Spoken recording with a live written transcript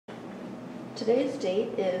Today's date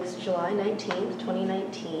is July 19th,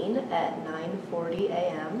 2019 at 9:40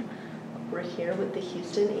 a.m. We're here with the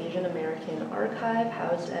Houston Asian American Archive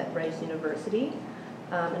housed at Rice University,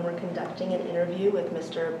 and we're conducting an interview with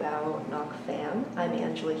Mr. Bao Ngoc Pham. I'm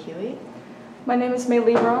Angela Huey. My name is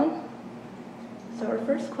Leebron. So our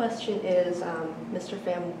first question is, Mr.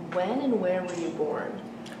 Pham, when and where were you born?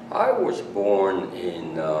 I was born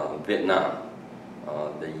in Vietnam.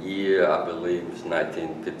 The year, I believe, was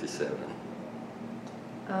 1957.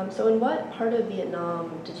 So in what part of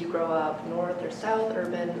Vietnam did you grow up? North or south,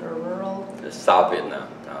 urban or rural? South Vietnam.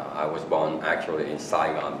 I was born actually in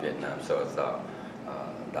Saigon, Vietnam, so it's,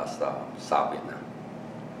 that's South Vietnam.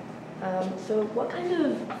 So what kind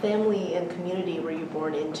of family and community were you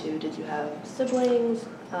born into? Did you have siblings?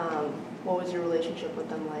 What was your relationship with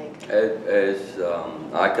them like?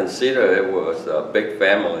 I consider it was a big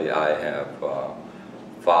family. I have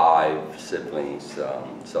 5 siblings,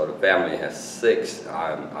 so the family has 6.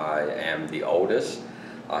 I am the oldest.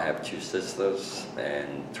 I have 2 sisters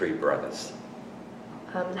and 3 brothers.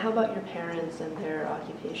 How about your parents and their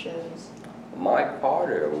occupations? My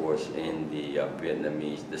father was in the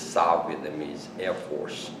the South Vietnamese Air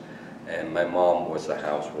Force, and my mom was a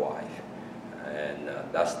housewife. And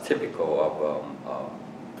that's typical of a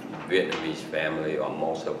Vietnamese family, or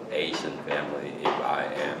most of Asian family.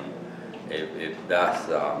 If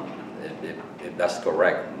that's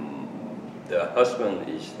correct, the husband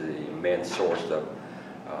is the main source of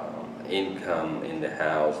income in the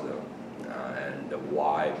house, and the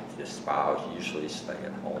wife, the spouse, usually stay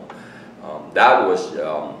at home. That was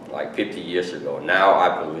like 50 years ago. Now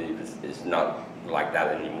I believe it's not like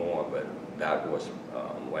that anymore, but that was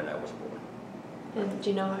when I was born. And do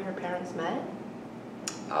you know how your parents met?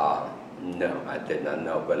 No, I did not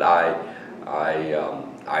know, but I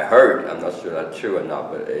heard, I'm not sure that's true or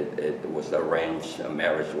not, but it was arranged, a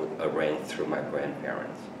marriage was arranged through my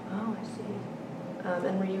grandparents. Oh, I see.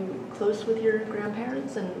 And were you close with your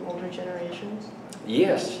grandparents and older generations?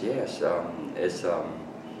 Yes. It's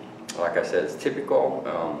like I said, it's typical.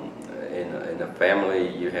 In a family,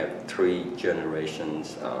 you have 3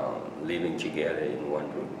 generations living together in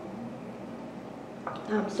one room.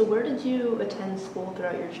 So where did you attend school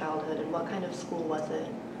throughout your childhood, and what kind of school was it?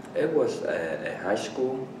 It was a high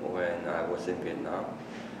school when I was in Vietnam,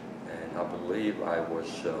 and I believe I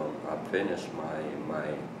finished my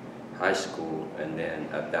high school, and then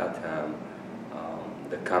at that time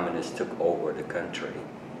the communists took over the country,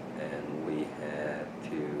 and we had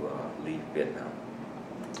to leave Vietnam.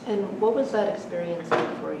 And what was that experience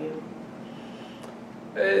like for you?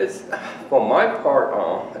 For my part,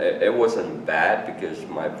 it wasn't bad because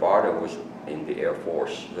my father was in the Air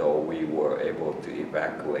Force, so we were able to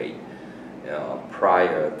evacuate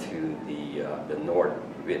prior to the North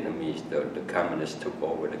Vietnamese, the communists took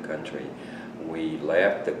over the country. We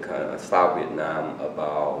left the South Vietnam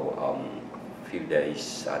about a few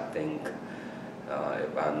days, I think,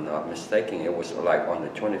 if I'm not mistaken. It was like on the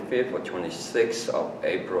 25th or 26th of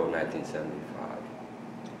April 1975.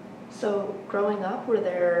 So growing up, were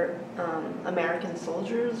there American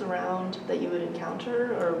soldiers around that you would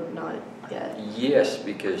encounter, or not yet? Yes,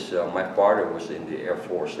 because my father was in the Air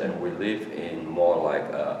Force, and we lived in more like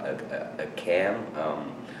a camp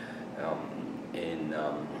in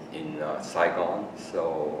Saigon.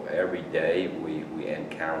 So every day we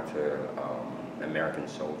encounter American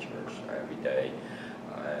soldiers every day,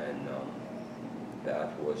 and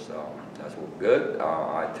that was good.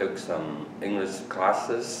 I took some English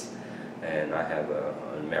classes. And I have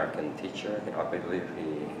an American teacher. I believe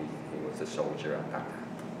he was a soldier at that time.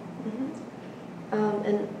 Mm-hmm.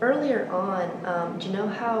 And earlier on, do you know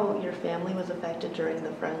how your family was affected during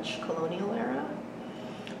the French colonial era?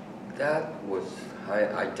 That was,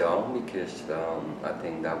 I don't, because I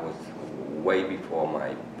think that was way before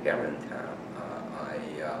my parent time.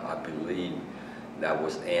 I believe that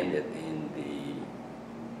was ended in the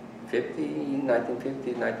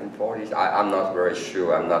 1950s, 1940s. I'm not very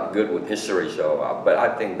sure. I'm not good with history, so but I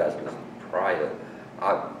think that was prior.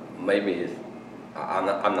 Maybe I'm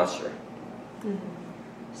not sure. Mm-hmm.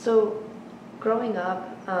 So, growing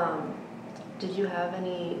up,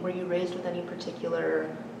 were you raised with any particular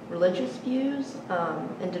religious views?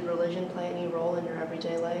 And did religion play any role in your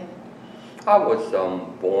everyday life? I was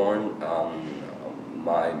born.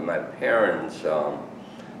 My parents.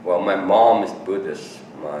 Well, my mom is Buddhist.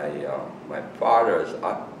 My father is,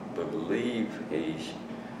 I believe,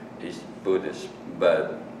 he's Buddhist,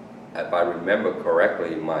 but if I remember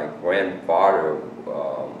correctly, my grandfather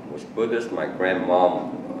was Buddhist. My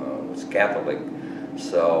grandmom was Catholic.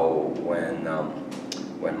 So when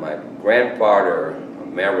my grandfather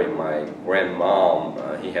married my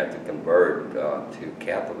grandmom, he had to convert to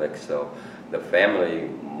Catholic. So the family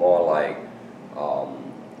more like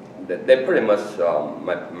they pretty much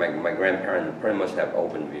my grandparents pretty much have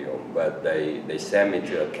open view, but they sent me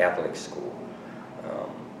to a Catholic school.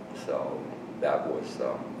 So that was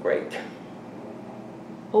great.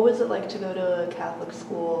 What was it like to go to a Catholic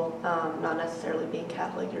school, not necessarily being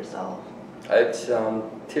Catholic yourself? It's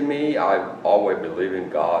to me, I always believe in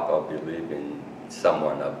God or believe in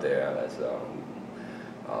someone up there. As,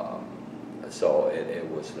 so it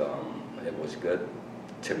was good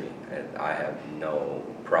to me, and I have no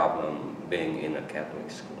problem being in a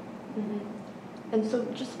Catholic school. Mm-hmm. And so,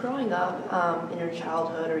 just growing up in your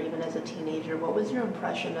childhood, or even as a teenager, what was your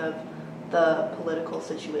impression of the political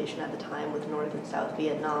situation at the time with North and South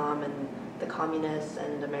Vietnam and the communists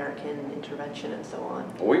and American intervention and so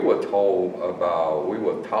on? We were taught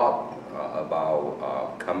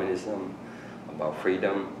about communism, about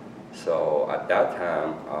freedom. So at that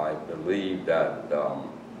time, I believe that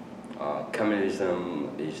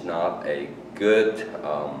communism is not a good,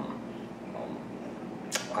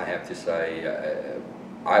 I have to say,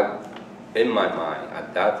 in my mind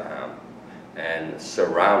at that time, and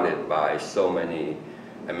surrounded by so many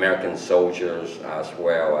American soldiers as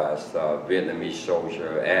well as Vietnamese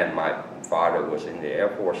soldiers, and my father was in the Air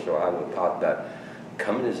Force, so I was taught that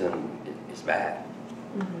communism is bad.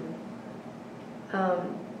 Mm-hmm.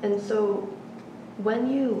 And so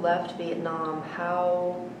when you left Vietnam,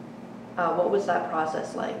 what was that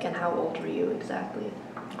process like, and how old were you exactly?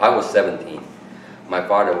 I was 17. My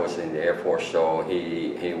father was in the Air Force, so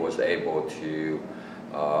he was able to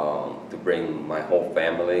bring my whole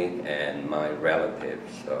family and my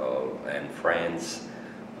relatives and friends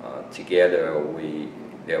together.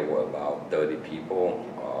 There were about 30 people.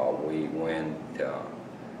 We were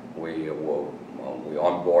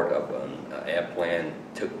on board of an airplane,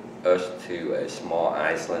 took us to a small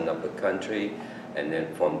island of the country, and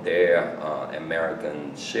then from there,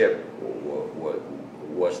 American ship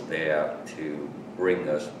was there to bring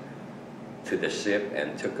us to the ship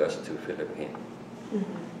and took us to Philippines.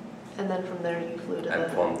 Mm-hmm. And then from there you flew to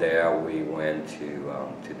from there we went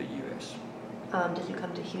to the U.S. Did you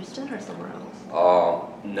come to Houston or somewhere else?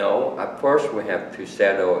 No. At first we had to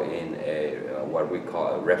settle in what we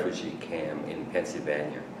call a refugee camp in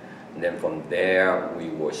Pennsylvania. And then from there we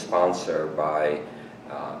were sponsored by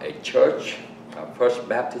a church, First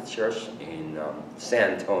Baptist Church in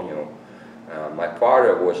San Antonio. My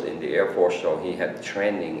father was in the Air Force, so he had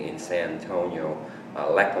training in San Antonio,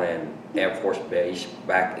 Lackland Air Force Base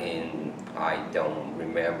back in, I don't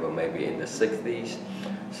remember, maybe in the 60s.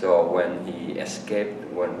 So when he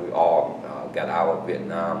escaped, when we all got out of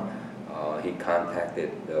Vietnam, he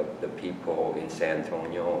contacted the people in San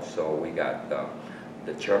Antonio, so we got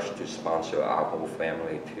the church to sponsor our whole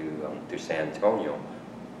family to San Antonio.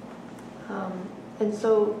 And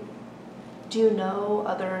so, do you know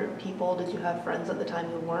other people, did you have friends at the time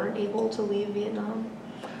who weren't able to leave Vietnam?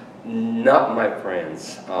 Not my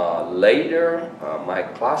friends. Later, my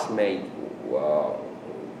classmates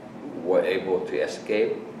were able to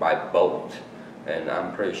escape by boat. And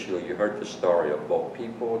I'm pretty sure you heard the story of boat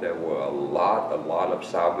people. There were a lot of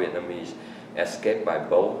South Vietnamese escaped by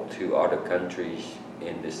boat to other countries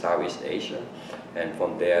in the Southeast Asia. And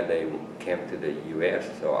from there, they came to the U.S.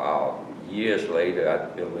 So years later, I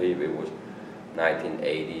believe it was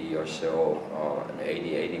 1980 or so,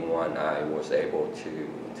 80, 81, I was able to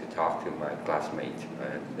talk to my classmates.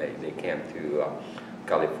 And they came to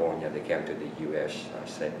California, they came to the U.S.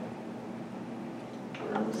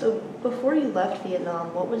 So before you left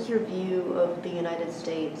Vietnam, what was your view of the United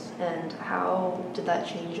States, and how did that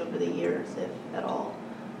change over the years, if at all?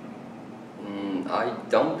 I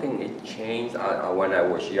don't think it changed. When I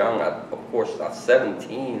was young, of course, at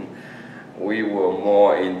 17, we were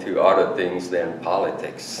more into other things than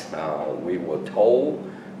politics. We were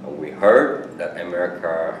told, we heard that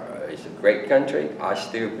America is a great country. I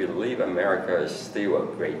still believe America is still a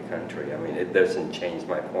great country. I mean, it doesn't change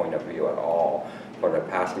my point of view at all. For the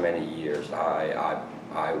past many years, I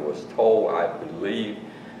was told, I believe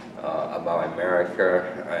about America,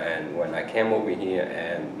 and when I came over here,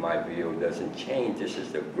 and my view doesn't change. This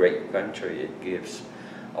is a great country. It gives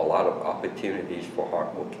a lot of opportunities for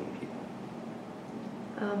hardworking people.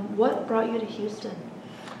 What brought you to Houston?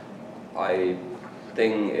 I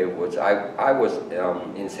think it was, I was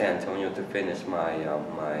in San Antonio to finish my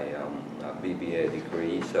BBA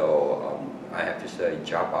degree, so I have to say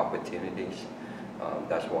job opportunities.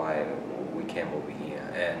 That's why we came over here.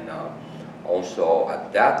 And also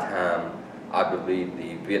at that time, I believe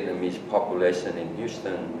the Vietnamese population in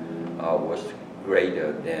Houston was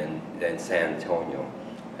greater than San Antonio.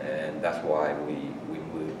 and that's why we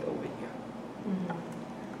moved over here.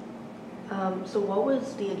 So what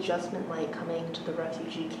was the adjustment like coming to the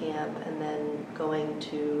refugee camp and then going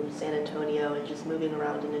to San Antonio and just moving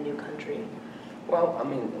around in a new country? Well, I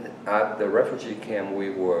mean, at the refugee camp,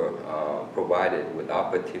 we were provided with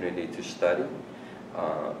opportunity to study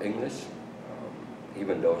English,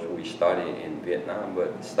 even though we studied in Vietnam,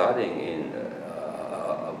 but studying in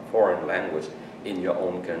a foreign language in your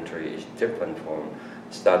own country is different from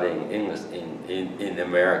studying English in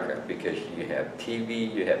America, because you have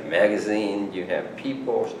TV, you have magazine, you have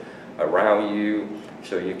people around you,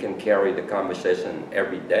 so you can carry the conversation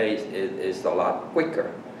every day. It's a lot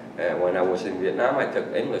quicker. When I was in Vietnam, I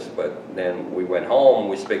took English, but then we went home,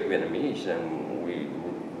 we speak Vietnamese, and we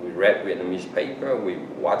read Vietnamese paper, we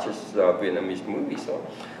watched Vietnamese movies, so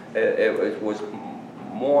it was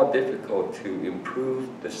more difficult to improve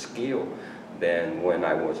the skill than when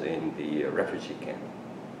I was in the refugee camp.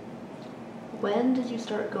 When did you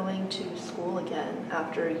start going to school again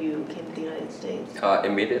after you came to the United States?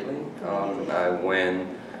 Immediately. I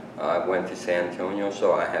went to San Antonio,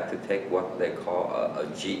 so I had to take what they call a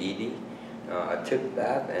GED. I took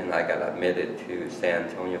that and I got admitted to San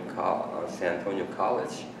Antonio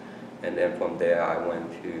College. And then from there I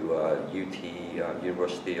went to UT,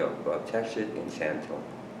 University of Texas in San Antonio.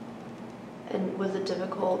 And was it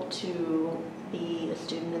difficult to be a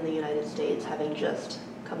student in the United States having just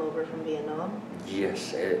come over from Vietnam?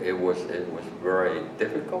 Yes, it was very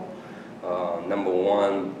difficult. Number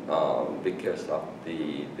one, because of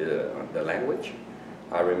the language.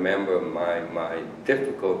 I remember my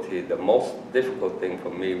difficulty, the most difficult thing for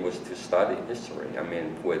me was to study history. I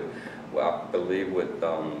mean, I believe with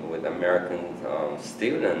American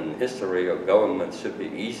student, history or government should be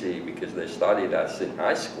easy because they studied us in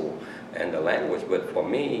high school and the language. But for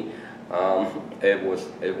me, it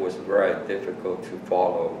was very difficult to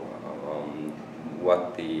follow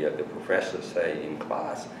what the professors say in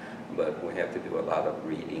class. But we have to do a lot of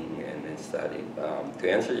reading and study.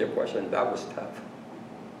 To answer your question, that was tough.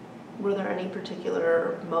 Were there any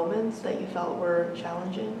particular moments that you felt were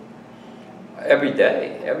challenging? Every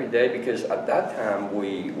day, because at that time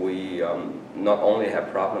we not only have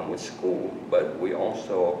problem with school, but we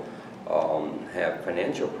also have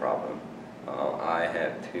financial problem. I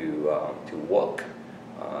had to work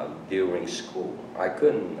during school. I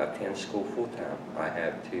couldn't attend school full time. I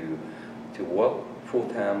had to work full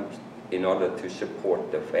time in order to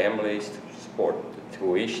support the families, to support the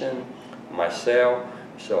tuition, myself.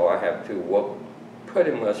 So I have to work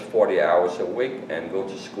pretty much 40 hours a week and go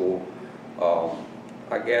to school,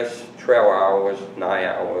 I guess 12 hours, 9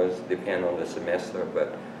 hours, depending on the semester,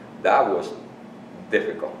 but that was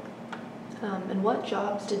difficult. And what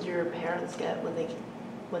jobs did your parents get when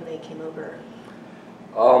they came over?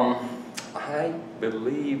 I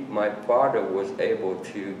believe my father was able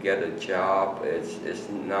to get a job. It's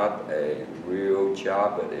not a real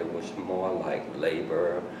job, but it was more like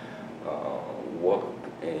labor, work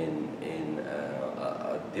in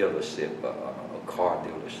a dealership, a car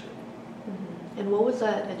dealership. Mm-hmm. And what was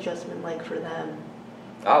that adjustment like for them?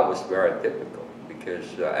 That was very difficult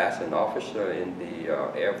because as an officer in the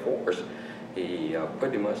Air Force, he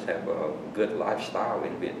pretty much have a good lifestyle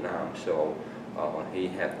in Vietnam. So he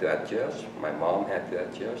had to adjust, my mom had to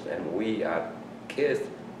adjust, and we as kids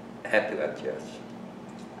had to adjust.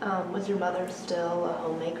 Was your mother still a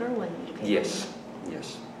homemaker when you came? Yes,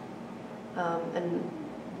 yes. And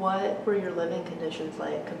what were your living conditions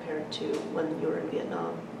like compared to when you were in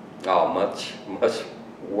Vietnam? Oh, much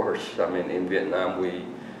worse. I mean, in Vietnam we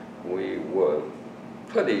were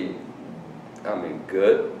pretty,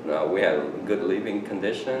 good. We had a good living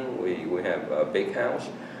condition. We have a big house.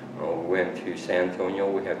 We went to San Antonio.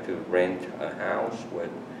 We had to rent a house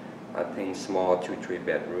with, I think, small 2-3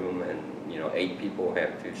 bedroom, and 8 people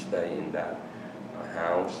had to stay in that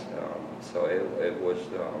house. So it was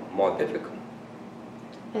more difficult.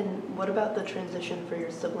 And what about the transition for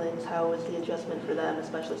your siblings? How was the adjustment for them,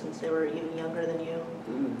 especially since they were even younger than you?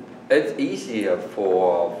 It's easier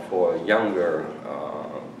for younger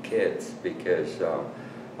kids because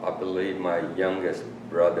I believe my youngest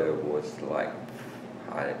brother was like,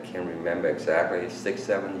 I can't remember exactly,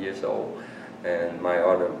 6-7 years old. And my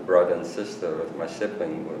other brother and sister, my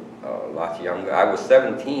sibling, were a lot younger. I was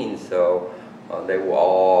 17, so they were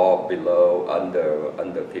all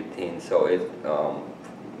under 15. So it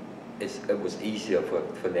was easier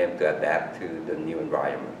for them to adapt to the new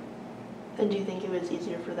environment. And do you think it was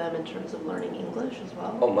easier for them in terms of learning English as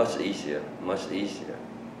well? Oh, much easier, much easier.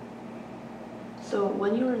 So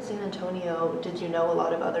when you were in San Antonio, did you know a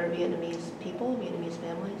lot of other Vietnamese people, Vietnamese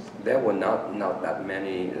families? There were not that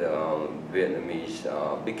many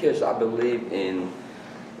Vietnamese because I believe in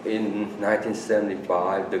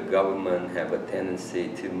 1975 the government have a tendency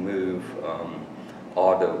to move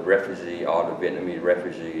all the Vietnamese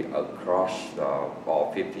refugee across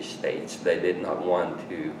all 50 states. They did not want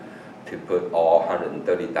to put all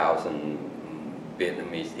 130,000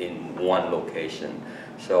 Vietnamese in one location.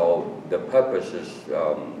 So the purpose is,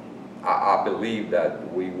 I believe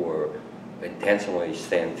that we were intentionally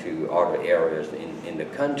sent to other areas in the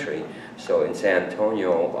country. So in San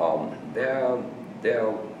Antonio,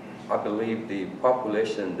 I believe the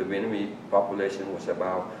population, the Vietnamese population was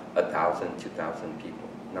about 1,000, 2,000 people,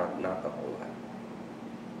 not a whole lot.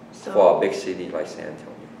 So, for a big city like San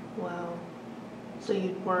Antonio. Wow. So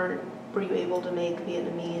were you able to make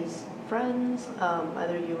Vietnamese friends,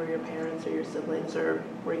 either you or your parents or your siblings, or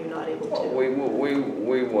were you not able to? We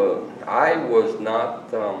were, I was not,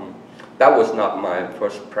 that was not my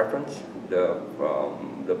first preference. The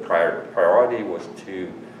priority was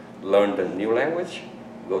to learn the new language,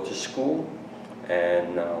 go to school,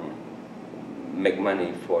 and make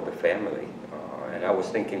money for the family. And I was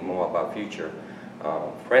thinking more about future.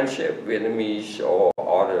 Friendship, Vietnamese or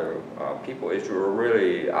other people, it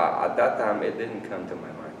really, at that time, it didn't come to my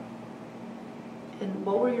mind. And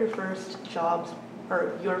what were your first jobs,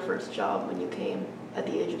 or your first job when you came at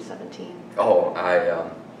the age of 17? Oh, I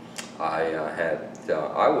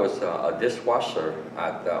was a dishwasher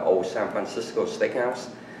at the old San Francisco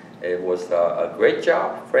Steakhouse. It was a great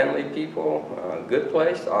job, friendly people, good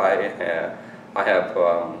place. I have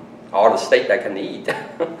all the steak I can eat.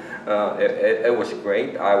 It was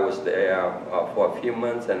great. I was there for a few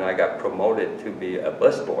months, and I got promoted to be a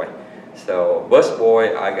busboy. So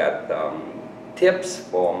busboy, I got tips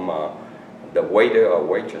from the waiter or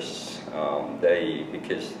waitress.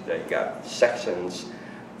 Because they got sections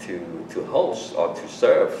to host or to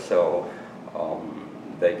serve, so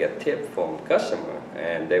they get tip from customer,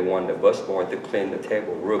 and they want the busboy to clean the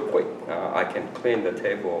table real quick. I can clean the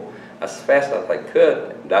table as fast as I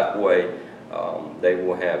could. That way,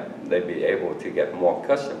 they'd be able to get more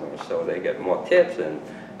customers, so they get more tips,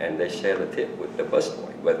 and they share the tip with the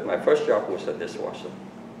busboy. But my first job was a dishwasher.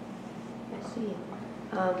 I see.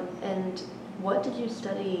 And what did you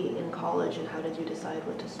study in college, and how did you decide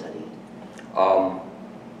what to study?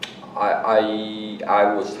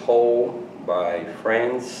 I was told by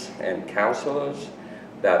friends and counselors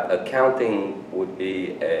that accounting would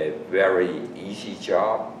be a very easy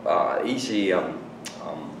job, easy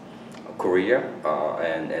career,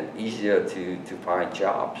 and easier to find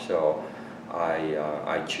jobs. So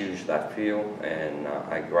I choose that field, and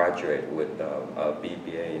I graduated with a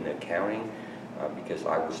BBA in accounting because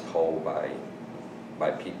I was told by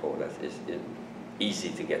people that it's easy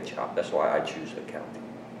to get job. That's why I choose accounting.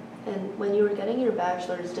 And when you were getting your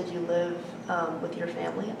bachelor's, did you live with your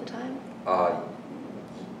family at the time?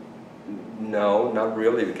 No, not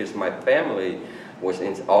really, because my family was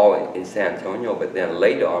all in San Antonio, but then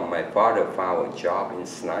later on my father found a job in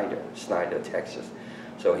Snyder, Texas.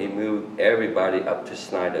 So he moved everybody up to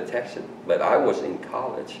Snyder, Texas. But I was in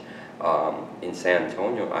college in San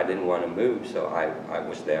Antonio. I didn't want to move, so I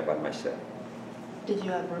was there by myself. Did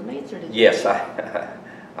you have roommates, or did you? Yes, I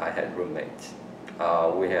had roommates.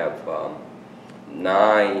 We have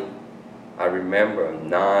 9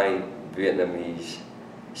 Vietnamese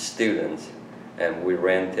students, and we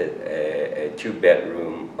rented a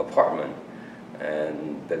 2-bedroom apartment.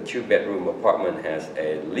 And the 2-bedroom apartment has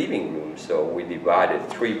a living room, so we divided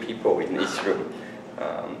 3 people in each room.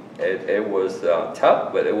 It was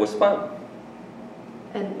tough, but it was fun.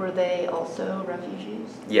 And were they also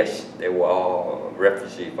refugees? Yes, they were all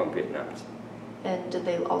refugees from Vietnam. And did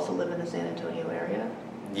they also live in the San Antonio area?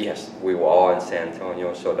 Yes, we were all in San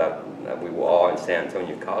Antonio, so that we were all in San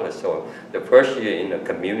Antonio College. So the first year in the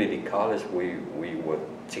community college, we were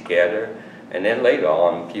together. And then later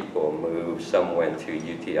on, people moved. Some went to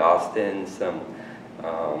UT Austin, some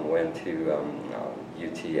went to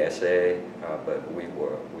UTSA, but we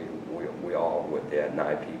all were there,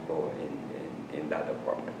 9 people in that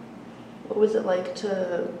apartment. What was it like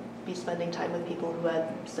to be spending time with people who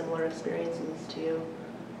had similar experiences to you?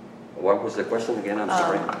 What was the question again? I'm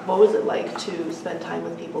sorry. What was it like to spend time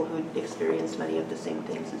with people who experienced many of the same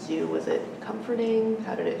things as you? Was it comforting?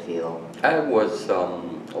 How did it feel? It was,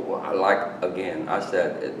 like, again, I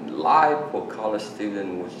said, life for college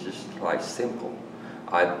student was just like simple.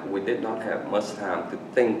 We did not have much time to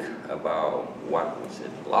think about what was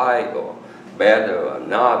it like or better or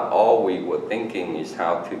not. All we were thinking is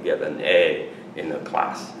how to get an A in a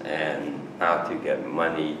class and how to get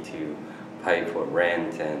money to pay for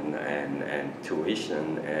rent and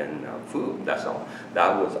tuition and food. That's all.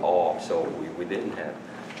 That was all. So we didn't have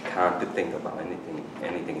time to think about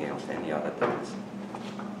anything else, any other things.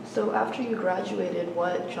 So after you graduated,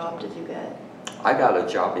 what job did you get? I got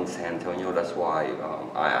a job in San Antonio. That's why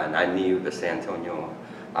I knew the San Antonio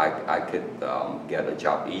I could get a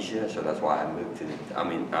job easier. So that's why I moved to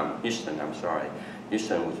Houston. I'm sorry.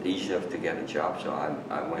 Houston was easier to get a job, so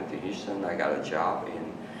I went to Houston. I got a job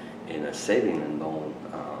in a saving and loan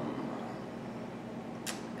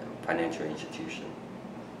financial institution.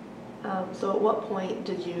 So at what point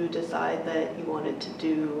did you decide that you wanted to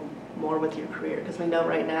do more with your career? Because we know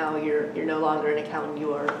right now you're no longer an accountant,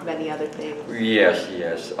 you are many other things.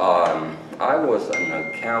 Yes. I was an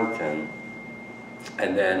accountant,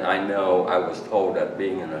 and then I was told that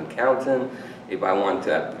being an accountant, if I want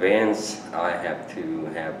to advance, I have to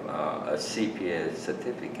have a CPA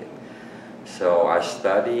certificate. So I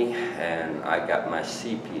studied and I got my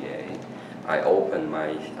CPA. I opened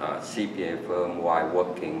my CPA firm while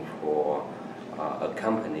working for a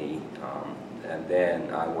company, and then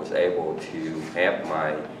I was able to have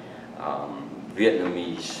my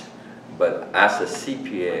Vietnamese. But as a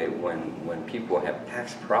CPA, when people have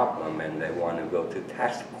tax problem and they want to go to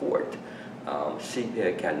tax court,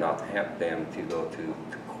 CPA cannot help them to go to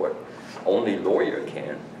court. Only lawyer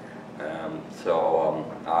can. So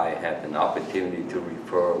I had an opportunity to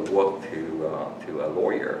refer work to a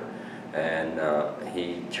lawyer, and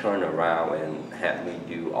he turned around and had me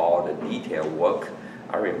do all the detailed work.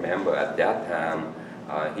 I remember at that time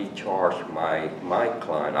he charged my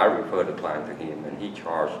client. I referred the client to him, and he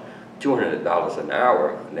charged $200 an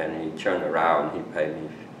hour. And then he turned around and he paid me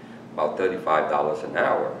about $35 an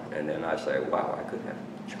hour. And then I say, wow, I could have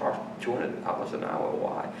charged $200 an hour.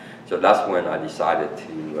 Why? So that's when I decided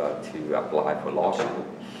to apply for law school.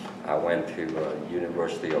 I went to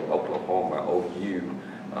University of Oklahoma, OU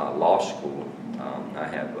Law School. I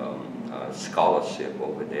have a scholarship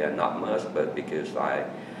over there, not much, but because I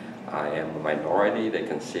am a minority, they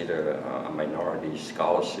consider a minority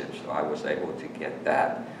scholarship, so I was able to get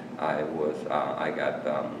that. I got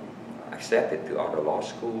accepted to other law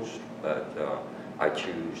schools, but I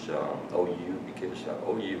choose OU because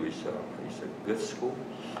OU is a good school,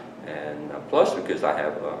 and plus because I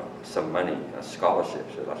have some money, a scholarship,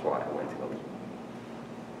 so that's why I went to OU.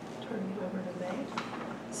 Turning you over to May.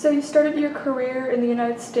 So you started your career in the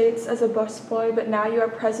United States as a busboy, but now you are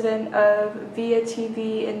president of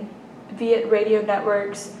VIETV and VIET Radio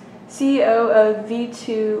Networks, CEO of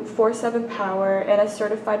V247 Power, and a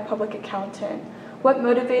certified public accountant. What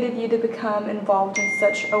motivated you to become involved in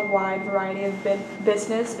such a wide variety of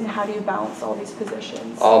business, and how do you balance all these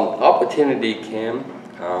positions? Opportunity came.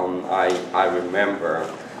 I remember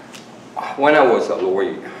when I was a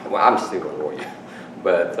lawyer, well, I'm still a lawyer,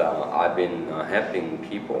 but I've been helping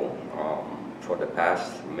people for the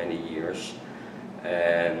past many years,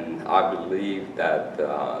 and I believe that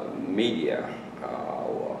media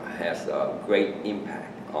has a great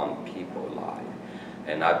impact on people's lives.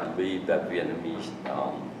 And I believe that Vietnamese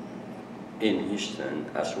in Houston,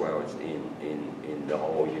 as well as in the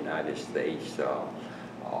whole United States,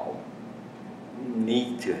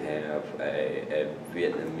 need to have a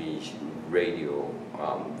Vietnamese radio,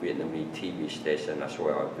 Vietnamese TV station, as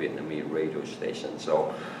well as Vietnamese radio station.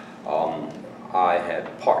 So I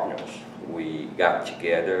had partners. We got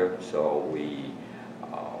together, so we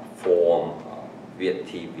formed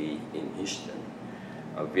VIETV in Houston.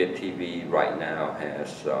 VIETV right now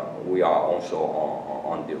has, we are also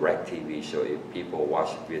on DirecTV, so if people watch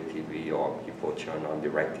VIETV or people turn on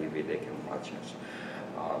DirecTV, they can watch us.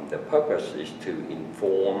 The purpose is to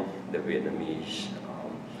inform the Vietnamese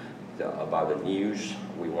about the news.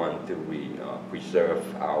 We want to preserve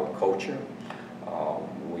our culture.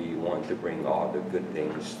 We want to bring all the good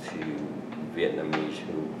things to Vietnamese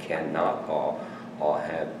who cannot or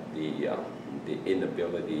have the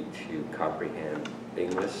inability to comprehend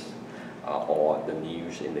English or the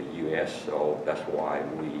news in the U.S. So that's why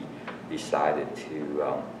we decided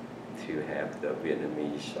to have the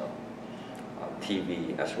Vietnamese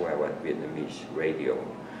TV as well as Vietnamese radio.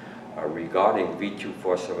 Regarding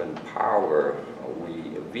V247 Power,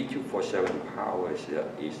 V247 Power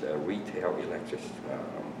is a retail electric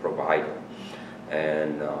provider.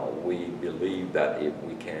 And we believe that if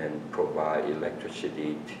we can provide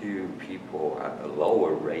electricity to people at a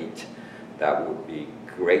lower rate, that would be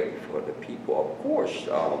great for the people. Of course,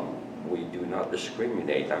 we do not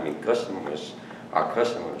discriminate. I mean, our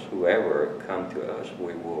customers, whoever come to us,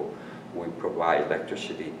 we provide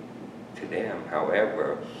electricity to them.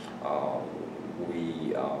 However,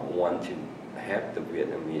 we want to have the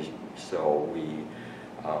Vietnamese, so we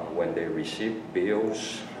when they receive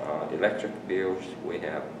bills, electric bills, we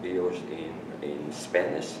have bills in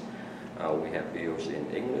Spanish, we have bills in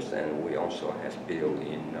English, and we also have bills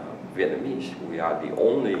in Vietnamese. We are the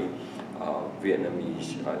only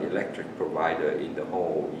Vietnamese electric provider in the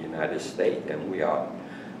whole United States, and we are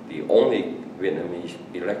the only Vietnamese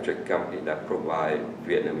electric company that provide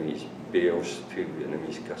Vietnamese bills to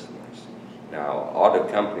Vietnamese customers. Now, other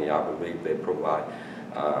companies, I believe, they provide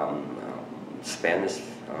Spanish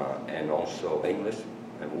and also English,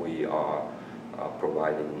 and we are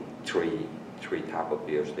providing three type of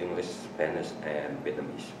bills: English, Spanish, and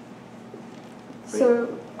Vietnamese. So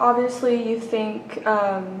obviously you think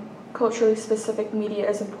culturally specific media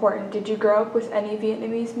is important. Did you grow up with any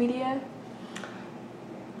Vietnamese media?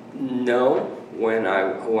 No. When I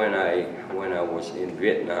was in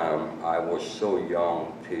Vietnam, I was so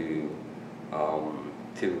young to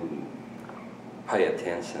pay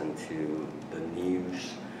attention to the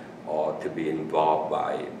news or to be involved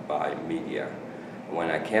by media. When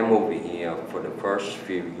I came over here for the first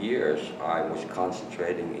few years, I was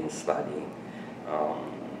concentrating in studying.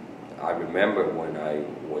 I remember when I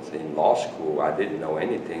was in law school, I didn't know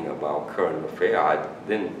anything about current affairs.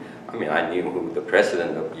 I knew who the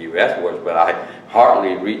president of the U.S. was, but I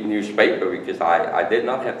hardly read newspaper because I did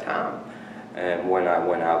not have time. And when I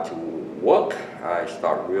went out to work, I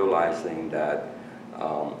started realizing that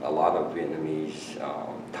a lot of Vietnamese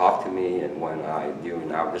talked to me, and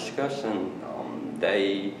during our discussion,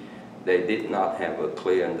 they did not have a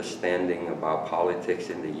clear understanding about politics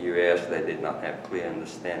in the U.S. They did not have clear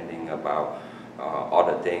understanding about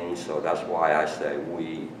other things. So that's why I say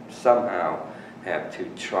we somehow have to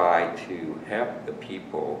try to help the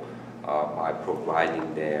people by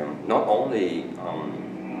providing them not only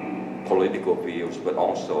political views but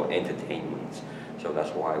also entertainment. So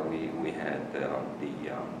that's why we had the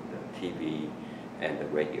TV and the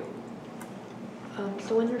radio.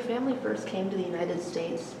 So when your family first came to the United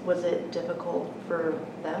States, was it difficult for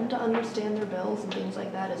them to understand their bills and things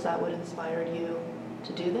like that? Is that what inspired you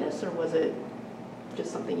to do this, or was it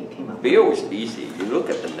just something you came up with? Bill is easy. You look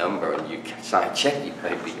at the number and you can sign a check, you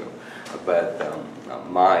pay bill. But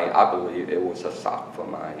I believe it was a shock for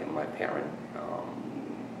my parent.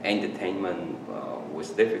 Entertainment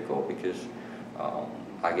was difficult because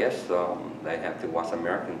I guess they have to watch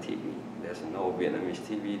American TV. There's no Vietnamese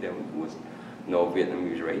TV. There was no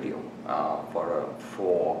Vietnamese radio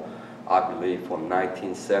for I believe from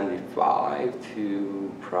 1975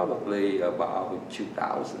 to probably about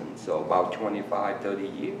 2000. So about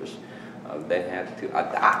 25-30 years, they had to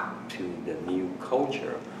adapt to the new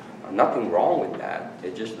culture. Nothing wrong with that.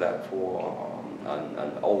 It's just that for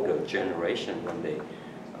an older generation,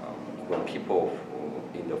 when people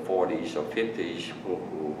in the 40s or 50s who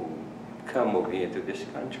come over here to this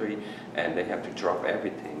country and they have to drop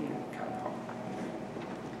everything.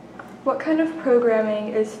 What kind of programming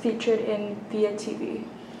is featured in VIETV?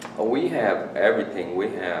 We have everything. We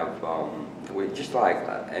have, just like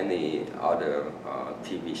any other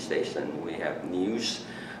TV station, we have news.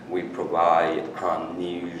 We provide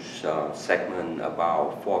news segment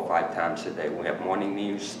about 4 or 5 times a day. We have morning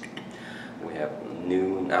news, we have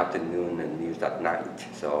noon, afternoon, and news at night.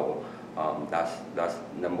 So that's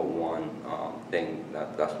number one thing.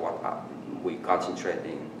 That's what we concentrate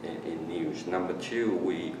in news. Number two,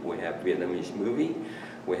 we have Vietnamese movie,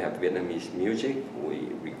 we have Vietnamese music, we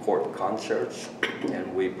record concerts,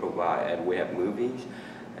 and we have movies,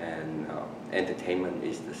 and entertainment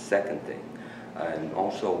is the second thing. And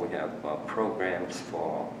also we have programs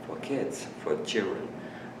for kids, for children.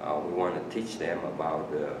 We want to teach them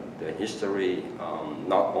about the history,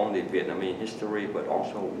 not only Vietnamese history, but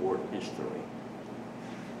also world history.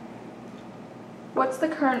 What's the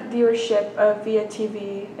current viewership of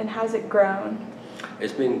VIETV, and has it grown?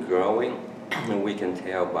 It's been growing. We can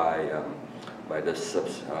tell by the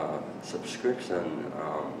subscription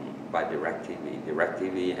by DirecTV.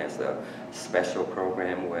 DirecTV has a special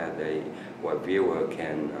program where viewer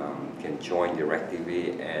can join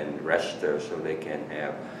DirecTV and register so they can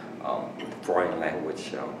have foreign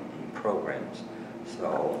language programs.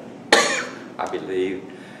 So I believe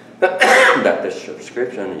that the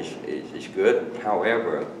subscription is good.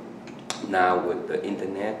 However, now with the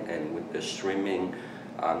internet and with the streaming,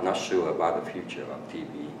 I'm not sure about the future of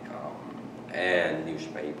TV and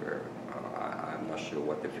newspaper. I'm not sure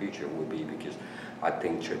what the future will be, because I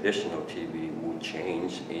think traditional TV will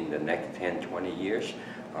change in the next 10-20 years.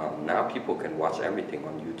 Now people can watch everything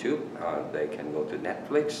on YouTube. They can go to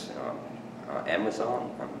Netflix,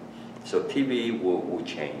 Amazon. So TV will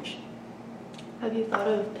change. Have you thought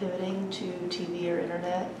of pivoting to TV or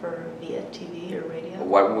internet for VIETV or radio?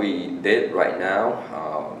 What we did right now,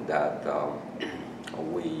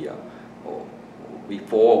 we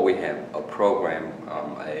before we have a program,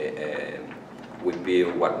 we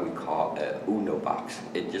build what we call a Uno box.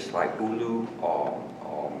 It's just like Hulu or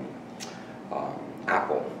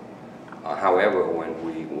Apple. However, when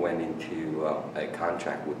we went into a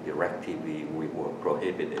contract with DirecTV, we were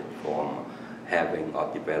prohibited from having or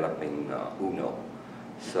developing Uno.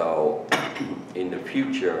 So in the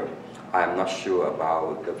future, I'm not sure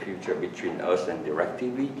about the future between us and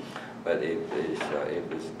DirecTV, but if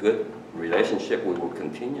it's good relationship, we will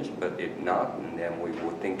continue. But if not, then we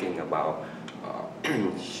were thinking about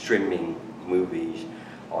streaming movies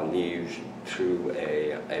or news through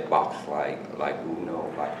a box like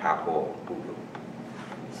Uno, like Apple, Hulu.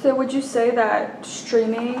 So would you say that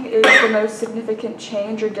streaming is the most significant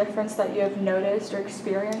change or difference that you have noticed or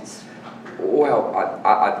experienced? Well,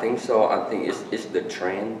 I think so. I think it's the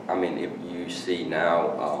trend. I mean, if you see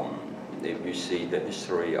now, if you see the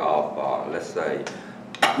history of, let's say,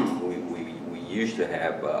 we used to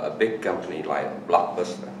have a big company like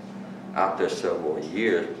Blockbuster. After several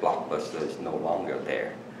years, Blockbuster is no longer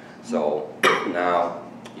there. So now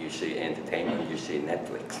you see entertainment, you see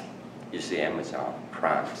Netflix, you see Amazon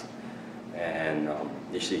Prime, and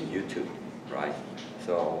you see YouTube, right?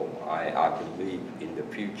 So I believe in the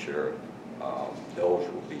future, those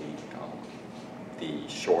will be the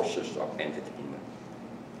sources of entertainment.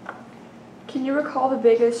 Can you recall the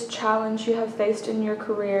biggest challenge you have faced in your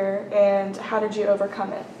career, and how did you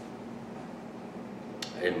overcome it?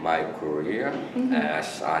 In my career,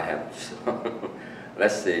 as I have,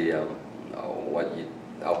 let's see,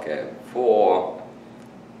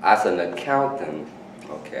 as an accountant,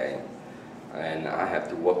 okay, and I have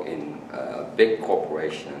to work in a big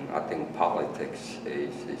corporation. I think politics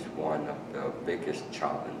is one of the biggest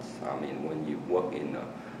challenges. I mean, when you work in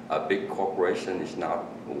a big corporation, it's not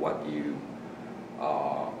what you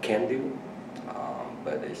can do,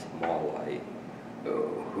 but it's more like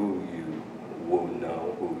who you will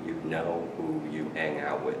know, who you hang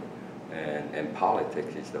out with. And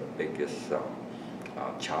politics is the biggest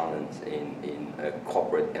challenge in a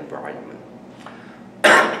corporate environment.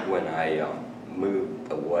 When I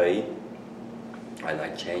moved away and I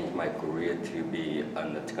changed my career to be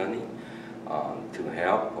an attorney to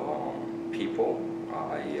help people,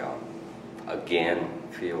 I again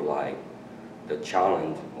feel like the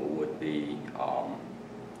challenge would be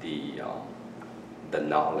the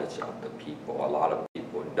knowledge of the people. A lot of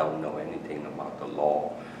people don't know anything about the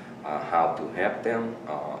law. How to help them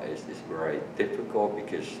is very difficult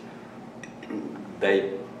because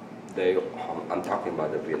I'm talking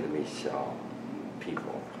about the Vietnamese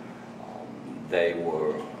people. They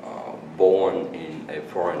were born in a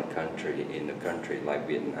foreign country, in a country like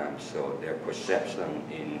Vietnam, so their perception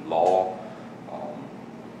in law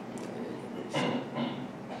is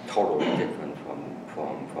totally different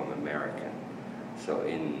from American. So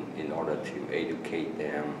in order to educate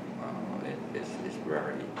them, it's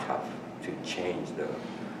very tough to change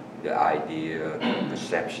the idea, the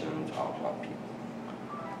perceptions of people.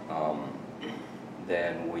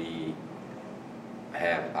 Then we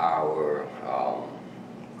have our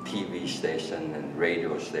TV station and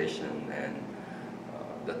radio station, and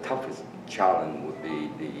the toughest challenge would be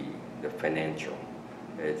the financial.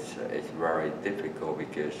 It's very difficult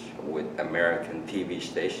because with American TV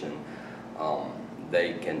station,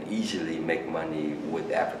 they can easily make money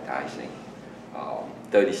with advertising.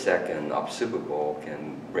 30 seconds of Super Bowl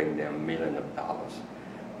can bring them millions of dollars.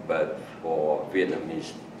 But for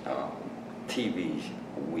Vietnamese TVs,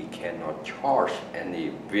 we cannot charge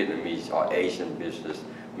any Vietnamese or Asian business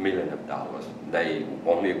millions of dollars. They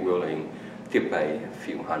only willing to pay a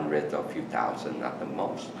few hundred or a few thousand at the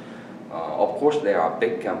most. Of course, there are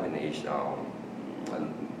big companies,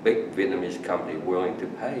 big Vietnamese company willing to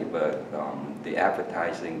pay, but the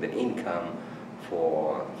advertising, the income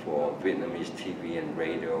for Vietnamese TV and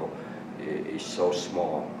radio is so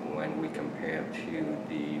small when we compare to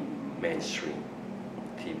the mainstream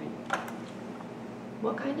TV.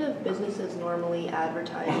 What kind of businesses normally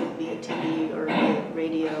advertise with VIETV or VIET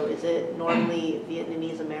Radio? Is it normally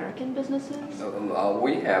Vietnamese American businesses?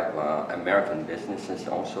 We have American businesses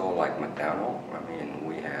also, like McDonald's. I mean,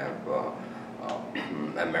 we have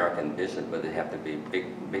American business, but they have to be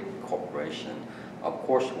big corporation. Of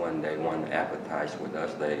course, when they want to advertise with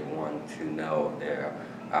us, they want to know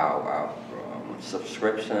our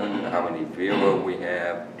subscription, how many viewers we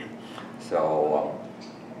have. So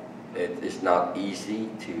it's not easy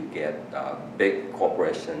to get big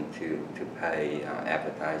corporation to pay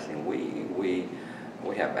advertising.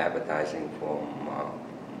 We have advertising from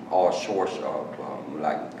all sorts of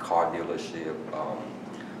like car dealership,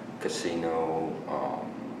 casino,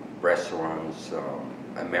 restaurants,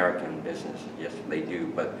 American business. Yes, they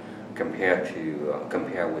do. But compare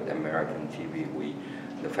with American TV,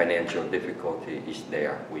 the financial difficulty is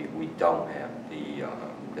there. We don't have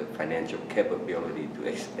the financial capability to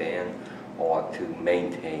expand or to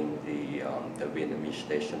maintain the Vietnamese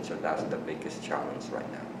station. So that's the biggest challenge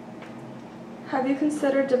right now. Have you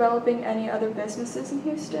considered developing any other businesses in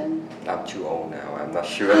Houston? I'm too old now. I'm not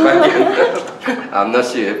sure if I can. I'm not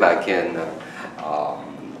sure if I can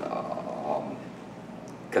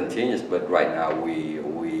continue. But right now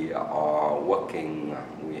we are working.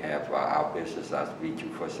 We have our business as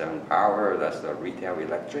V247 Power. That's the retail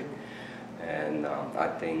electric, and I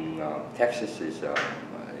think Texas is a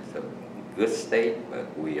good state,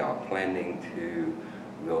 but we are planning to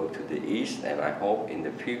go to the east, and I hope in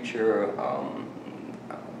the future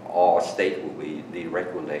all states will be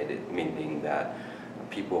deregulated, meaning that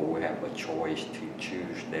people will have a choice to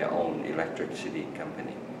choose their own electricity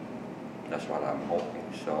company. That's what I'm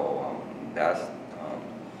hoping. So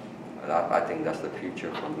I think that's the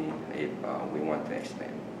future for me if we want to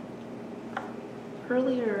expand.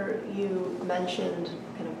 Earlier, you mentioned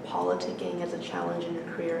kind of politicking as a challenge in your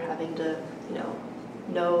career, having to,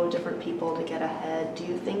 know different people to get ahead. Do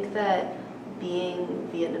you think that being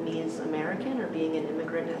Vietnamese American or being an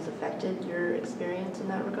immigrant has affected your experience in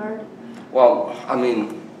that regard? Well, I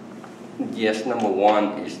mean, yes. Number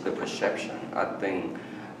one is the perception. I think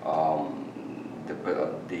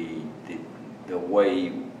the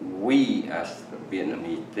way we as the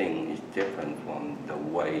Vietnamese think is different from the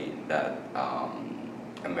way that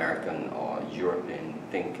American or European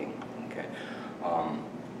thinking. Okay,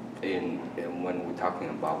 when we're talking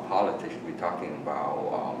about politics, we're talking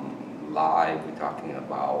about life, we're talking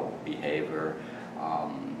about behavior.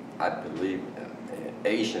 I believe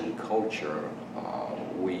Asian culture,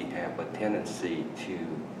 we have a tendency to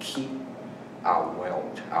keep our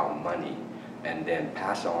wealth, our money, and then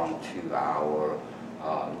pass on to our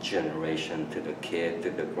generation, to the kid,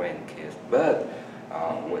 to the grandkids. But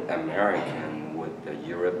with American, with the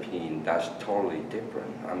European, that's totally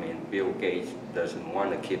different. I mean, Bill Gates doesn't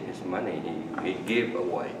want to keep his money, he give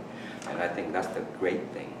away. And I think that's the great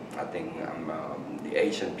thing. I think the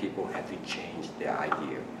Asian people have to change their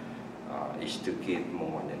idea, is to give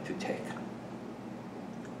more than to take.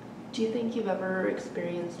 Do you think you've ever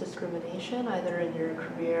experienced discrimination, either in your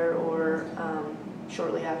career or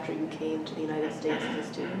shortly after you came to the United States as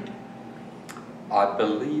a student? I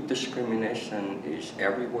believe discrimination is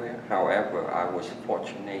everywhere. However, I was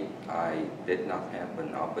fortunate. I did not have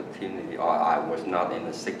an opportunity, or I was not in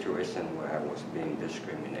a situation where I was being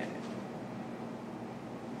discriminated.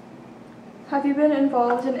 Have you been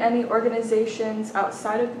involved in any organizations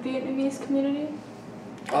outside of the Vietnamese community?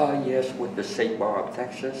 Yes, with the State Bar of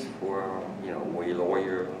Texas, for we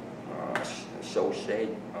lawyer associate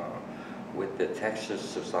with the Texas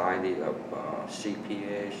Society of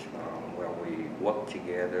CPAs, where we work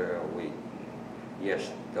together.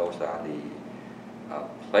 Yes, those are the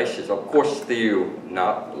places. Of course, still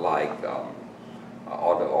not like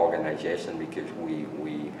other organizations, because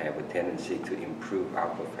we have a tendency to improve our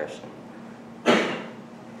profession.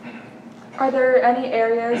 Are there any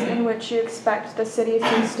areas in which you expect the city of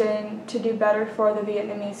Houston to do better for the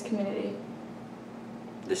Vietnamese community?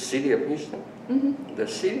 The city of Houston? Mm-hmm. The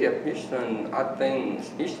city of Houston, I think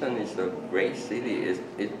Houston is a great city.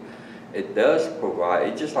 It does provide,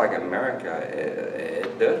 it's just like America,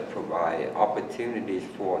 it does provide opportunities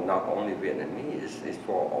for not only Vietnamese, it's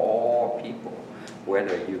for all people.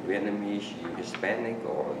 Whether you're Vietnamese, you're Hispanic,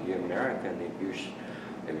 or you're American,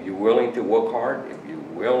 if you're willing to work hard, if you're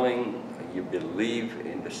willing, you believe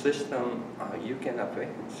in the system, you can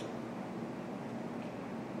advance.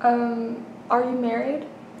 Are you married?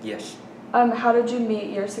 Yes. How did you meet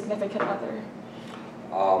your significant other?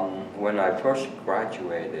 When I first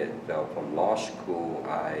graduated from law school,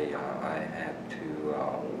 I had to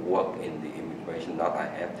work in the immigration. Not I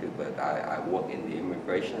had to, but I work in the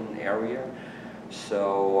immigration area.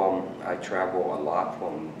 So I travel a lot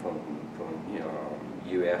from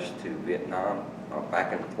U.S. to Vietnam,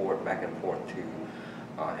 back and forth to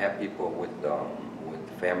have people with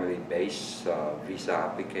family-based visa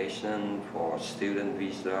application, for student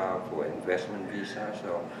visa, for investment visa.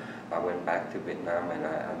 So I went back to Vietnam and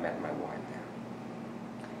I met my wife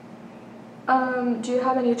there. Do you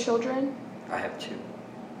have any children? I have two.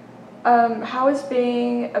 How has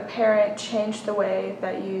being a parent changed the way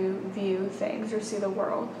that you view things or see the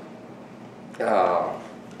world?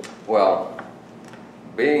 Well,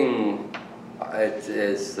 being it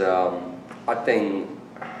is I think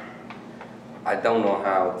I don't know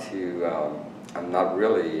how to. I'm not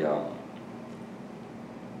really.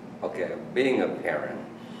 Okay, being a parent,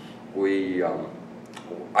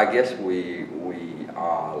 I guess we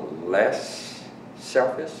are less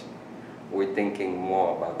selfish. We're thinking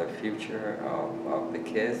more about the future of the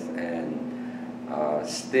kids, and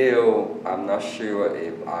still, I'm not sure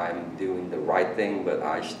if I'm doing the right thing, but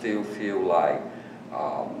I still feel like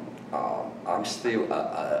I'm still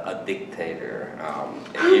a dictator.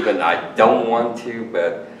 Even I don't want to,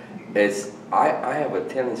 but I have a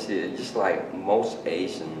tendency, just like most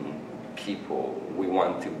Asian people, we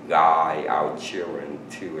want to guide our children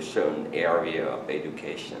to a certain area of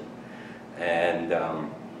education, and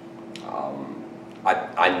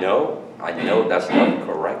I know that's not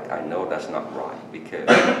correct. I know that's not right, because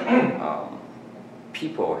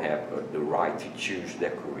people have the right to choose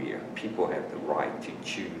their career. People have the right to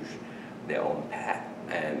choose their own path,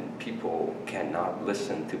 and people cannot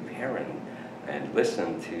listen to parents and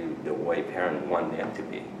listen to the way parents want them to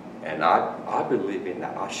be. And I believe in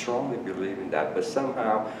that. I strongly believe in that. But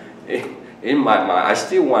somehow, in my mind, I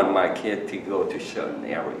still want my kid to go to a certain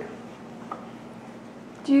area.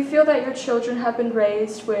 Do you feel that your children have been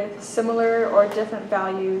raised with similar or different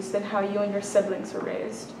values than how you and your siblings were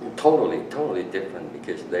raised? Totally different,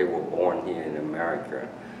 because they were born here in America.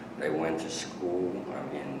 They went to school. I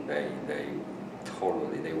mean,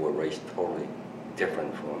 they were raised totally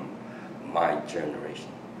different from my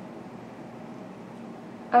generation.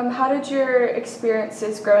 How did your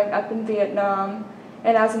experiences growing up in Vietnam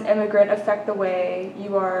and as an immigrant affect the way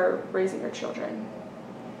you are raising your children?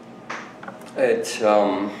 It's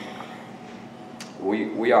well,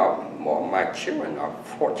 my children are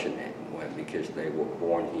fortunate because they were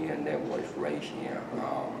born here and they was raised here.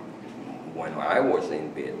 When I was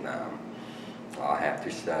in Vietnam, I have to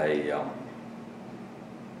say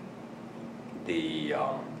the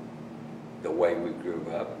way we grew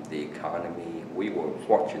up, the economy, we were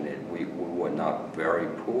fortunate. We were not very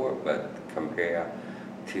poor, but compared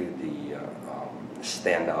to the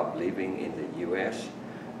standard of living in the U.S.,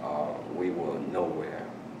 we were nowhere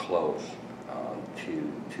close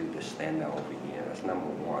to the standard over here. That's number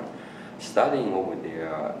one. Studying over there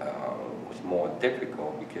was more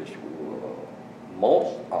difficult because we were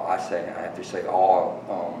I have to say all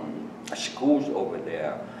schools over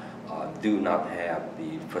there do not have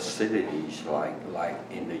the facilities like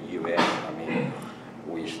in the U.S. I mean,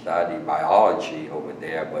 we study biology over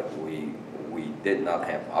there, but we did not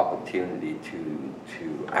have opportunity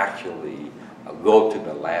to actually go to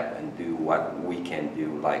the lab and do what we can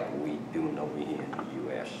do like we do over here in the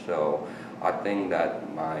U.S. So I think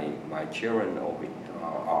that my children over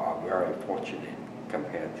are very fortunate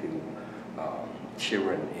compared to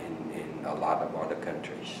children in a lot of other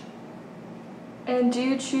countries. And do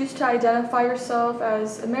you choose to identify yourself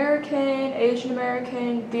as American, Asian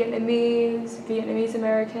American, Vietnamese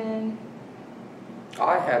American?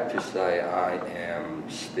 I have to say I am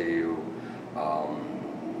still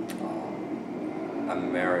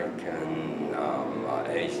American,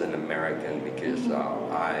 Asian American, because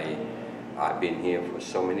I've been here for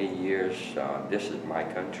so many years. This is my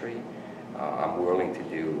country. I'm willing to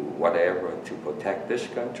do whatever to protect this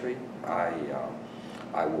country.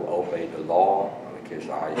 I will obey the law because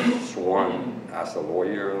I sworn as a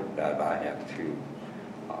lawyer that I have to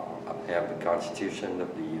have the Constitution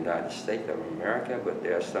of the United States of America, but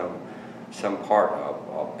there's some part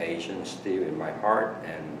of Asian still in my heart,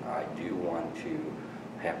 and I do want to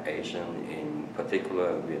have Asian, in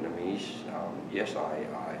particular Vietnamese. Yes,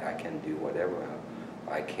 I can do whatever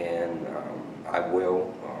I can. I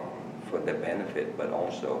will for the benefit, but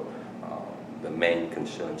also the main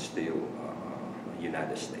concern still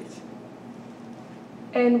United States.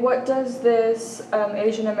 And what does this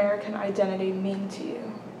Asian American identity mean to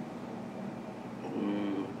you?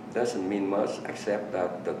 Doesn't mean much, except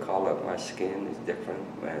that the color of my skin is different,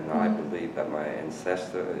 and I believe that my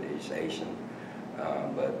ancestor is Asian.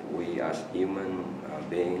 But we as human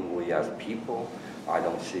beings, we as people, I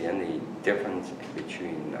don't see any difference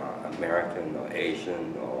between American or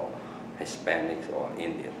Asian or Hispanics or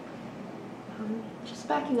Indian. Just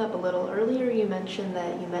backing up a little, earlier you mentioned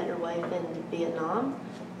that you met your wife in Vietnam.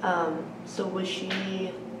 So did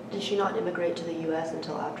she not immigrate to the U.S.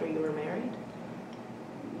 until after you were married?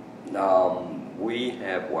 We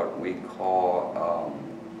have what we call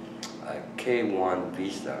a K-1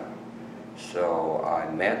 visa. So I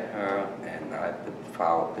met her and I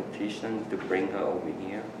filed a petition to bring her over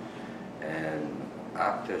here. And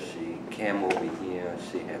after she came over here,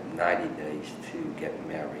 she had 90 days to get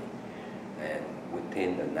married. And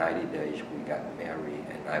within the 90 days, we got married,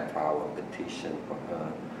 and I filed a petition for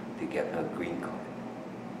her to get her green card.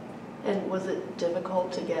 And was it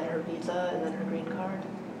difficult to get her visa and then her green card?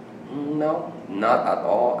 No, not at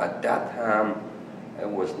all. At that time, it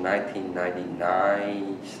was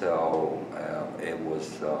 1999, so it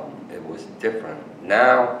was different.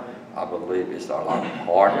 Now, I believe it's a lot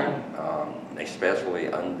harder, especially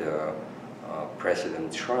under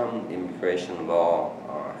President Trump. Immigration law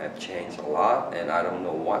have changed a lot, and I don't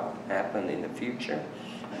know what happened in the future.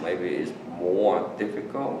 Maybe it's more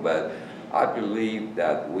difficult, but I believe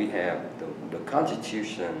that we have the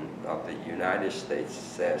Constitution of the United States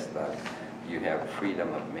says that you have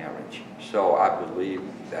freedom of marriage. So I believe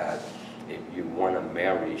that if you want to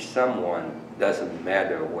marry someone, doesn't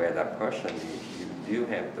matter where that person is, you do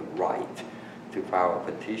have the right to file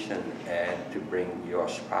a petition and to bring your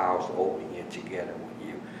spouse over here together with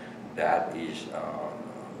you. That is,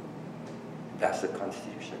 that's the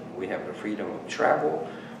Constitution. We have the freedom of travel,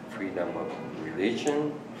 freedom of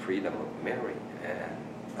religion, freedom of marriage,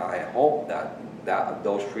 and I hope that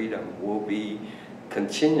those freedoms will be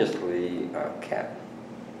continuously kept.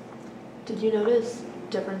 Did you notice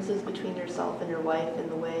differences between yourself and your wife in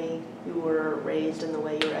the way you were raised and the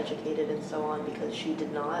way you were educated and so on because she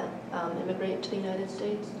did not immigrate to the United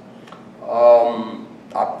States?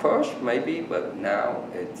 At first maybe, but now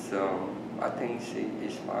it's, I think she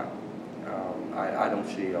is fine. I don't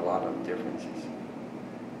see a lot of differences.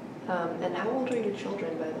 And how old are your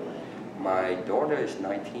children, by the way? My daughter is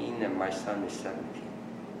 19 and my son is 17.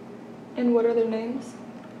 And what are their names?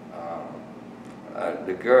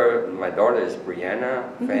 The girl, my daughter is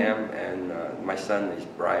Brianna Pham, and my son is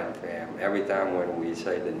Brian Pham. Every time when we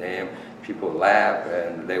say the name, people laugh,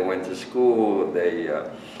 and they went to school, they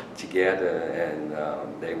together, and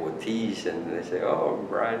they will tease, and they say, "Oh,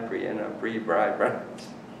 Brian, Brianna, Brian."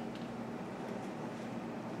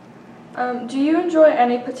 Do you enjoy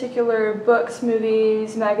any particular books,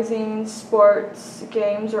 movies, magazines, sports,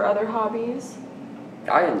 games, or other hobbies?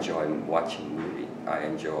 I enjoy watching movies. I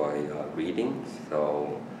enjoy reading,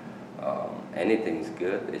 so anything's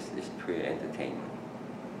good. It's pretty entertaining.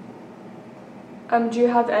 Do you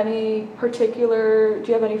have any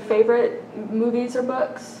favorite movies or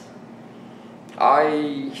books?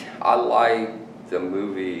 I like the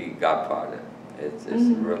movie Godfather. It's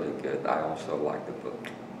really good. I also like the book.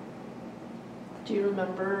 Do you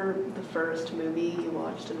remember the first movie you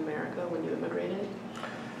watched in America when you immigrated?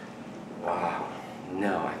 Wow,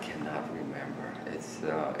 no, I cannot remember.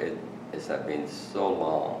 It's been so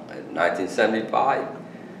long. In 1975,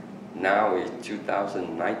 now it's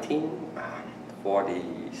 2019,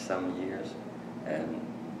 40 some years, and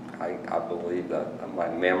I believe that my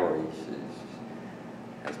memories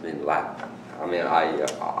has been lapped. I mean,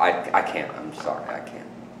 I can't. I'm sorry, I can't.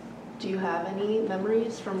 Do you have any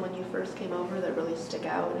memories from when you first came over that really stick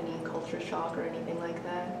out? Any culture shock or anything like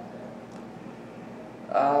that?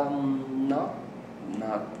 No,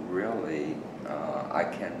 not really. I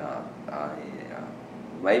cannot.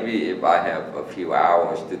 Maybe if I have a few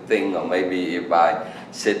hours to think, or maybe if I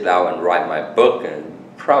sit down and write my book, and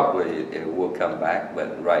probably it will come back.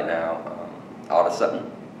 But right now, all of a sudden,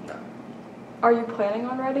 no. Are you planning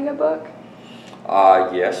on writing a book?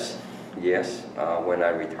 Yes, when I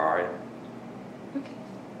retire.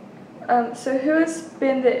 Okay. So who has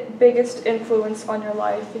been the biggest influence on your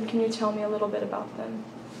life, and can you tell me a little bit about them?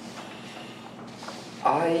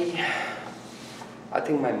 I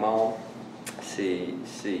think my mom, she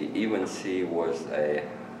was a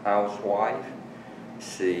housewife,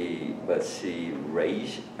 but she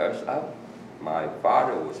raised us up. My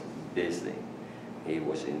father was busy. He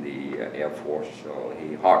was in the Air Force, so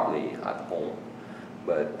he hardly at home.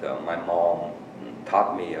 But my mom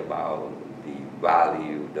taught me about the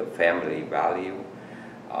value, the family value.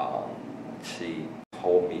 She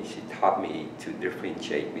taught me to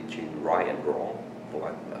differentiate between right and wrong,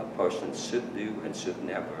 what a person should do and should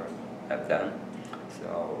never have done.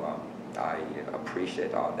 So I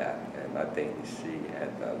appreciate all that, and I think she had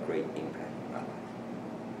a great impact on my life.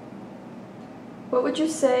 What would you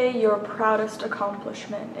say your proudest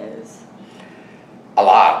accomplishment is? A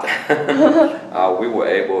lot. We were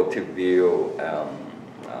able to build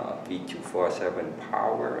V247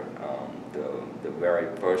 Power, the very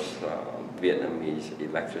first Vietnamese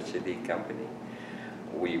electricity company.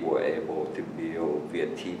 We were able to build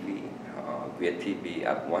VIETV. VIETV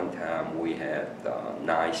at one time we had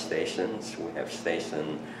 9 stations. We have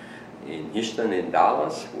stations in Houston and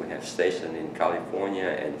Dallas. We have stations in California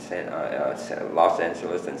and Los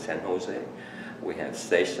Angeles and San Jose. We have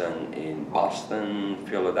stations in Boston,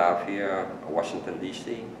 Philadelphia, Washington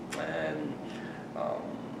D.C., and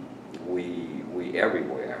we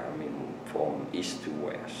everywhere. I mean, from east to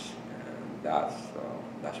west.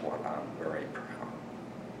 And that's what I'm very proud.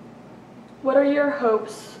 What are your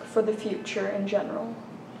hopes for the future in general?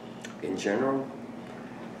 In general?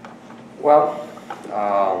 Well,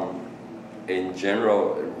 in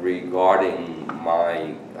general, regarding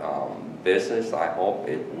my business, I hope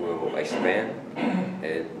it will expand.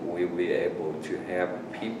 It will be able to have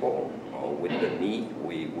people with the need.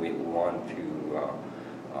 We want to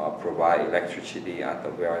provide electricity at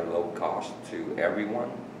a very low cost to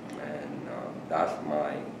everyone, and that's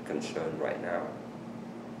my concern right now.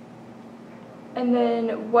 And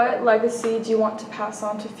then what legacy do you want to pass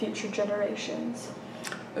on to future generations?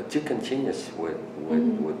 To continue with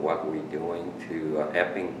what we're doing, to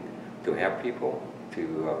help people,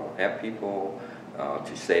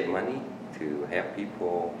 to save money, to help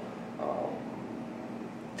people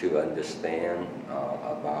to understand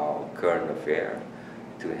about current affairs,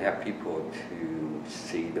 to help people to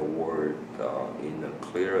see the world in a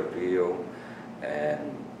clearer view,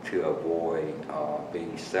 and to avoid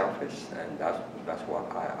being selfish. And that's what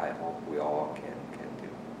I hope we all can do.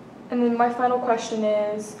 And then my final question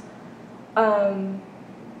is,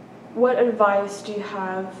 what advice do you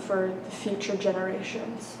have for the future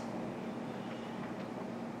generations?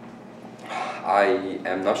 I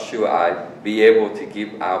am not sure I'd be able to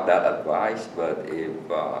give out that advice, but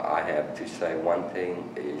if I have to say one thing,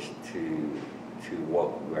 is to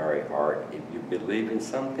work very hard. If you believe in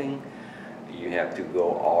something, you have to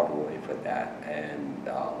go all the way for that. And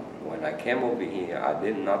when I came over here, I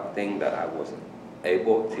did not think that I was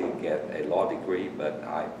able to get a law degree, but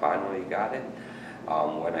I finally got it.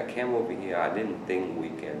 When I came over here, I didn't think we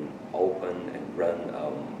can open and run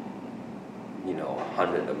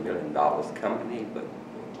 $100 of million company, but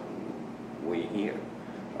we here.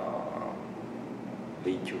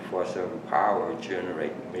 V247 power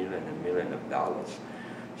generate millions and millions of dollars.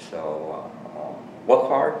 So work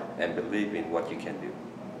hard and believe in what you can do.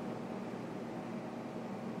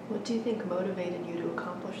 What do you think motivated you to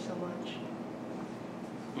accomplish so much?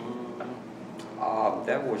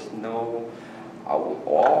 There was no,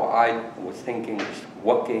 all I was thinking is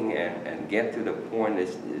working and get to the point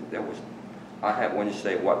is, when you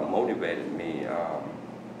say what motivated me,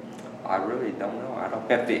 I really don't know. I don't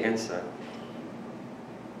have the answer.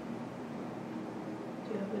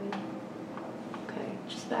 Do you have any? Okay,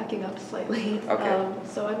 just backing up slightly. Okay.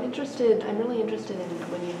 So I'm really interested in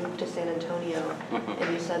when you moved to San Antonio,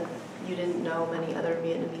 and you said you didn't know many other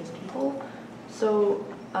Vietnamese people. So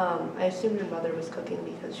I assume your mother was cooking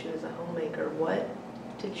because she was a homemaker. What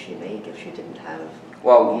did she make if she didn't have?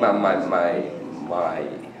 Well, my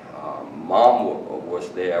mom was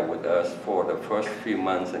there with us for the first few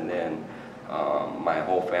months, and then my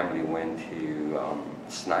whole family went to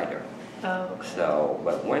Snyder. Oh, okay. So,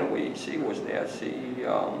 but when she was there,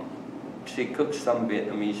 she cooked some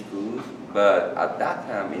Vietnamese food. But at that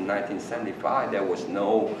time, in 1975, there was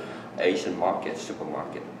no Asian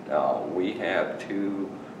supermarket. We had to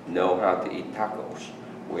know how to eat tacos.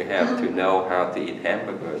 We have to know how to eat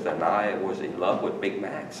hamburgers, and I was in love with Big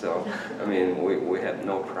Mac. So, I mean, we had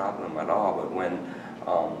no problem at all. But when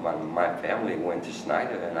my family went to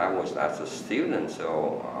Snyder, and I was as a student,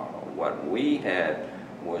 so what we had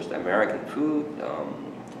was American food.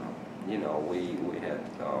 We had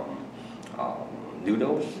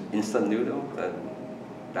noodles, instant noodles, and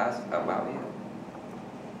that's about it.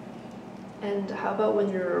 And how about when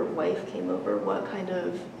your wife came over? What kind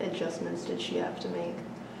of adjustments did she have to make?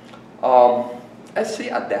 She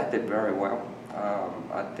adapted very well.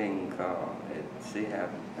 I think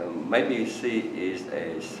maybe she is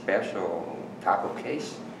a special type of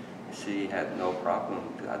case. She had no problem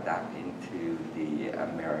to adapt into the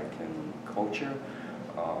American culture,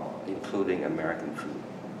 including American food.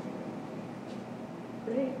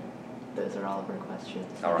 Great. Those are all of our questions.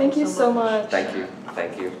 All right. Thank you so much. Thank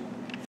you.